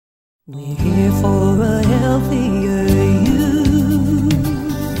We're here for a healthier you.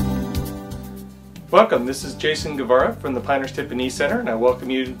 Welcome, this is Jason Guevara from the Pinehurst Hip Knee Center, and I welcome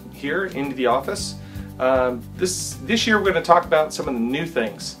you here into the office. This year we're going to talk about some of the new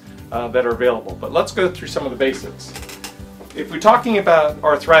things that are available, but let's go through some of the basics. If we're talking about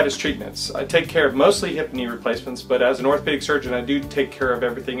arthritis treatments, I take care of mostly hip knee replacements, but as an orthopedic surgeon I do take care of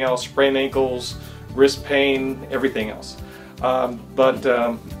everything else: sprained ankles, wrist pain, everything else.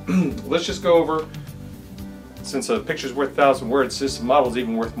 Let's just go over, since a picture's worth 1,000 words, this model's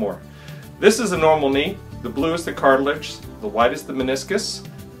even worth more. This is a normal knee. The blue is the cartilage, the white is the meniscus,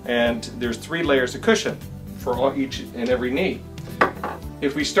 and there's 3 layers of cushion for each and every knee.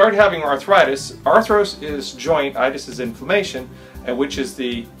 If we start having arthritis, arthros is joint, itis is inflammation, and which is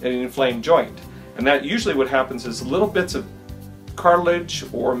an inflamed joint. And that usually what happens is little bits of cartilage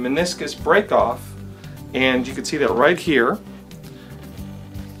or meniscus break off, and you can see that right here.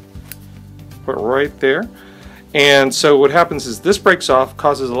 Put it right there. And so what happens is this breaks off,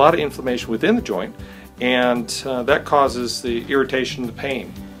 causes a lot of inflammation within the joint, and that causes the irritation, the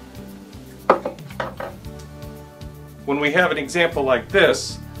pain. When we have an example like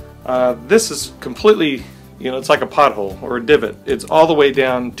this, this is completely, it's like a pothole or a divot. It's all the way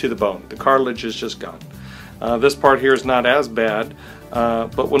down to the bone. The cartilage is just gone. This part here is not as bad,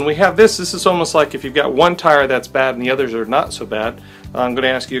 but when we have this is almost like if you've got one tire that's bad and the others are not so bad. I'm going to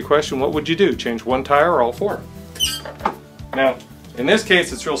ask you a question: what would you do? Change one tire or all 4? Now, in this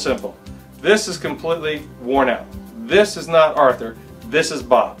case, it's real simple. This is completely worn out. This is not Arthur. This is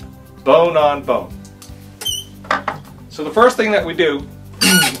Bob. Bone on bone. So the first thing that we do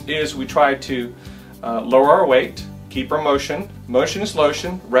is we try to lower our weight, keep our motion. Motion is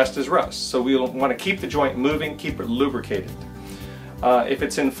lotion, rest is rust. So we want to keep the joint moving, keep it lubricated. If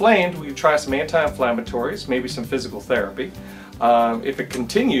it's inflamed, we try some anti-inflammatories, maybe some physical therapy. If it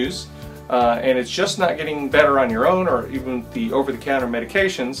continues and it's just not getting better on your own, or even the over-the-counter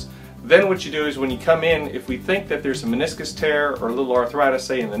medications, then what you do is when you come in, if we think that there's a meniscus tear or a little arthritis,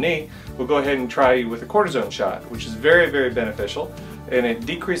 say in the knee, we'll go ahead and try you with a cortisone shot, which is very, very beneficial, and it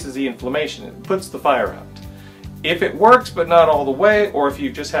decreases the inflammation. It puts the fire out. If it works but not all the way, or if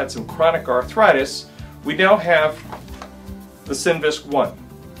you've just had some chronic arthritis, we now have the Synvisc 1.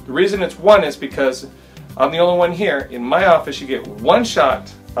 The reason it's 1 is because I'm the only one here. In my office you get 1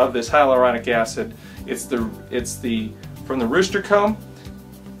 shot of this hyaluronic acid. It's from the rooster comb.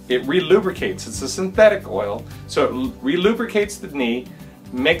 It relubricates. It's a synthetic oil, so it relubricates the knee,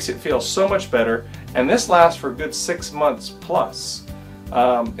 makes it feel so much better, and this lasts for a good 6 months plus.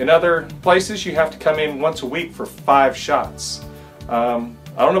 In other places you have to come in once a week for 5 shots. I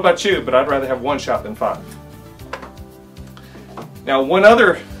don't know about you, but I'd rather have 1 shot than 5. Now, one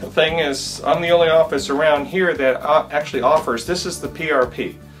other thing is, I'm the only office around here that actually offers, this is the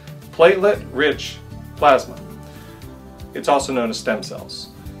PRP, platelet-rich plasma. It's also known as stem cells.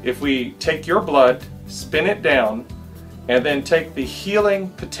 If we take your blood, spin it down, and then take the healing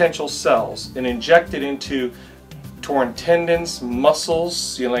potential cells and inject it into torn tendons,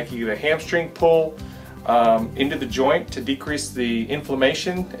 muscles, like you get a hamstring pull into the joint to decrease the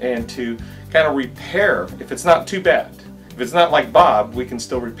inflammation and to kind of repair if it's not too bad. If it's not like Bob, we can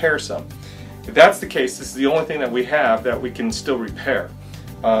still repair some. If that's the case, this is the only thing that we have that we can still repair.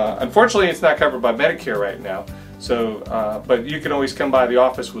 Unfortunately, it's not covered by Medicare right now, so but you can always come by the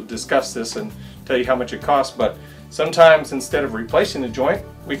office. We'll discuss this and tell you how much it costs, but sometimes instead of replacing the joint,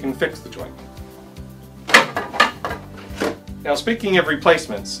 we can fix the joint. Now, speaking of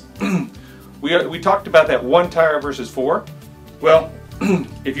replacements, we talked about that 1 tire versus 4. Well,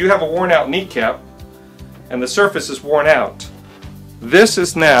 if you have a worn out kneecap and the surface is worn out, this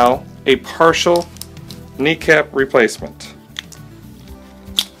is now a partial kneecap replacement.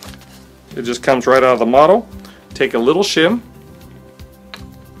 It just comes right out of the model. Take a little shim.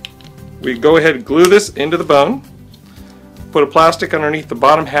 We go ahead and glue this into the bone. Put a plastic underneath the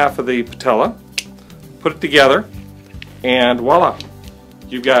bottom half of the patella. Put it together, and voila!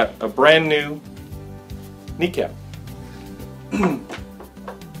 You've got a brand new kneecap.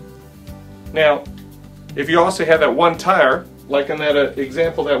 Now, if you also have that 1 tire, like in that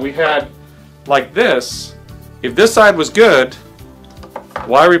example that we had, like this, if this side was good,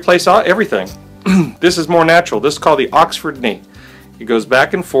 why replace everything? This is more natural. This is called the Oxford knee. It goes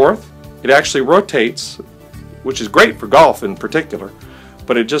back and forth. It actually rotates, which is great for golf in particular,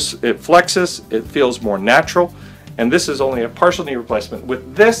 but it flexes, it feels more natural, and this is only a partial knee replacement.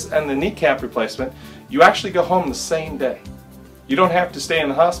 With this and the kneecap replacement, you actually go home the same day. You don't have to stay in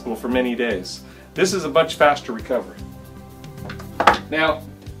the hospital for many days. This is a much faster recovery. Now,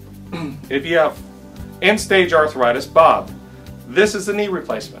 if you have end-stage arthritis, Bob, this is the knee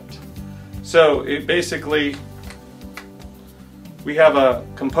replacement. So it basically, we have a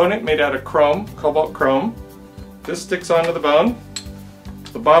component made out of chrome, cobalt chrome. This sticks onto the bone.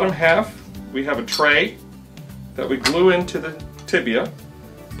 The bottom half, we have a tray that we glue into the tibia,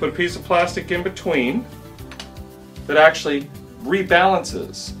 put a piece of plastic in between that actually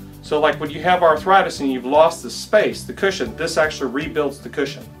rebalances. So like when you have arthritis and you've lost the space, the cushion, this actually rebuilds the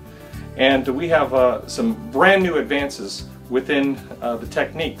cushion. And we have some brand new advances within the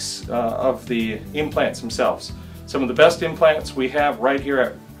techniques of the implants themselves. Some of the best implants we have right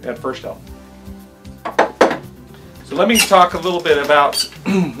here at First Health. So let me talk a little bit about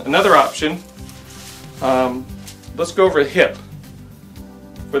another option. Let's go over the hip.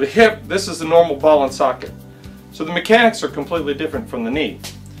 For the hip, this is the normal ball and socket. So the mechanics are completely different from the knee.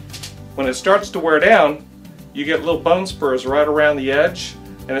 When it starts to wear down, you get little bone spurs right around the edge,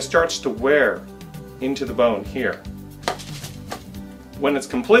 and it starts to wear into the bone here. When it's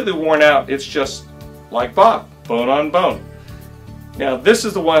completely worn out, it's just like Bob, bone on bone. Now this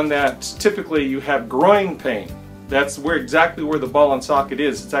is the one that typically you have groin pain. That's exactly where the ball and socket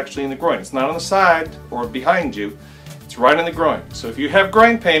is. It's actually in the groin. It's not on the side or behind you. It's right in the groin. So if you have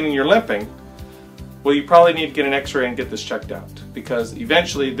groin pain and you're limping, well, you probably need to get an x-ray and get this checked out, because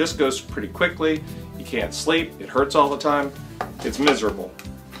eventually this goes pretty quickly. You can't sleep. It hurts all the time. It's miserable.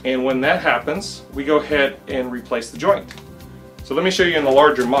 And when that happens, we go ahead and replace the joint. So let me show you in the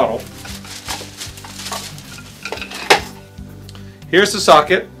larger model. Here's the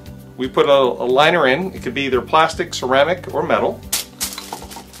socket. We put a liner in. It could be either plastic, ceramic, or metal.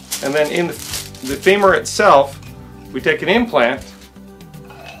 And then in the femur itself, we take an implant,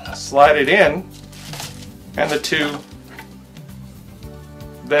 slide it in, and the two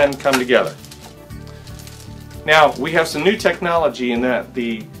then come together. Now we have some new technology in that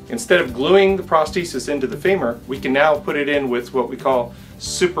instead of gluing the prosthesis into the femur, we can now put it in with what we call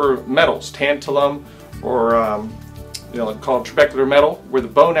super metals, tantalum, or called trabecular metal, where the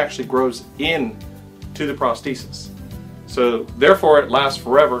bone actually grows in to the prosthesis. So therefore it lasts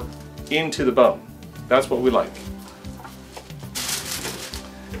forever into the bone. That's what we like.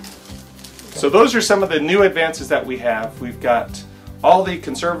 So those are some of the new advances that we have. We've got all the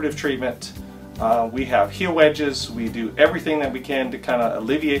conservative treatment. We have heel wedges. We do everything that we can to kind of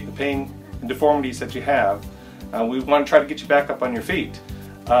alleviate the pain and deformities that you have. We want to try to get you back up on your feet.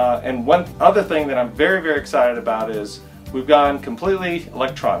 And one other thing that I'm very, very excited about is we've gone completely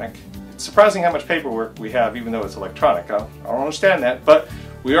electronic. It's surprising how much paperwork we have, even though it's electronic. I don't understand that, but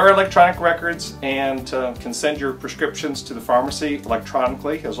we are electronic records and can send your prescriptions to the pharmacy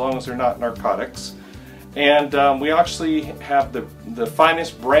electronically, as long as they're not narcotics. And we actually have the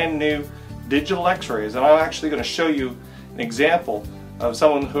finest brand new digital x-rays, and I'm actually going to show you an example of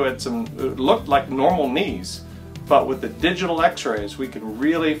someone who had who looked like normal knees, but with the digital x-rays we can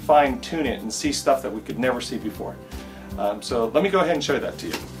really fine-tune it and see stuff that we could never see before. So let me go ahead and show that to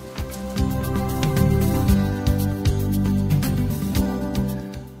you.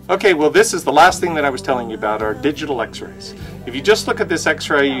 Okay, well, this is the last thing that I was telling you about, our digital x-rays. If you just look at this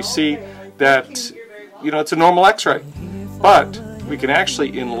x-ray, you see that, it's a normal x-ray, but we can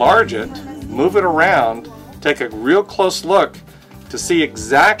actually enlarge it, move it around, take a real close look to see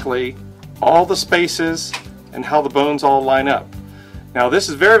exactly all the spaces and how the bones all line up. Now this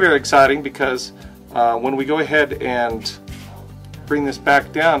is very, very exciting, because when we go ahead and bring this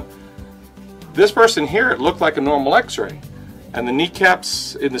back down, this person here, it looked like a normal x-ray, and the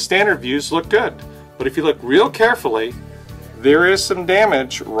kneecaps in the standard views look good. But if you look real carefully, there is some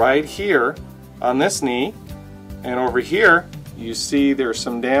damage right here on this knee, and over here you see there's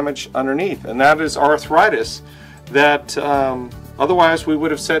some damage underneath, and that is arthritis that otherwise we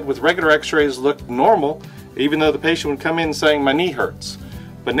would have said with regular x-rays looked normal, even though the patient would come in saying my knee hurts.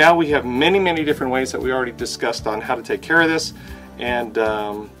 But now we have many, many different ways that we already discussed on how to take care of this, and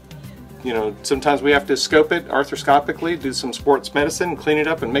sometimes we have to scope it arthroscopically, do some sports medicine, clean it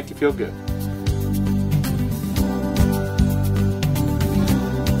up, and make you feel good.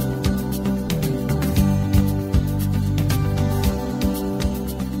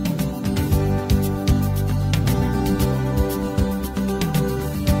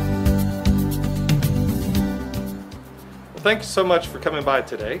 Thanks so much for coming by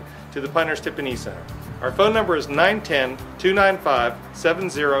today to the Pinehurst Hip Knee Center. Our phone number is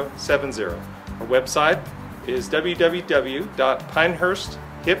 910-295-7070. Our website is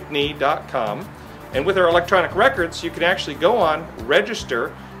www.pinehursthippknee.com, and with our electronic records you can actually go on,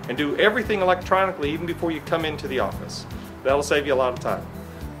 register, and do everything electronically even before you come into the office. That'll save you a lot of time.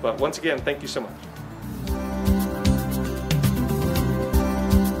 But once again, thank you so much.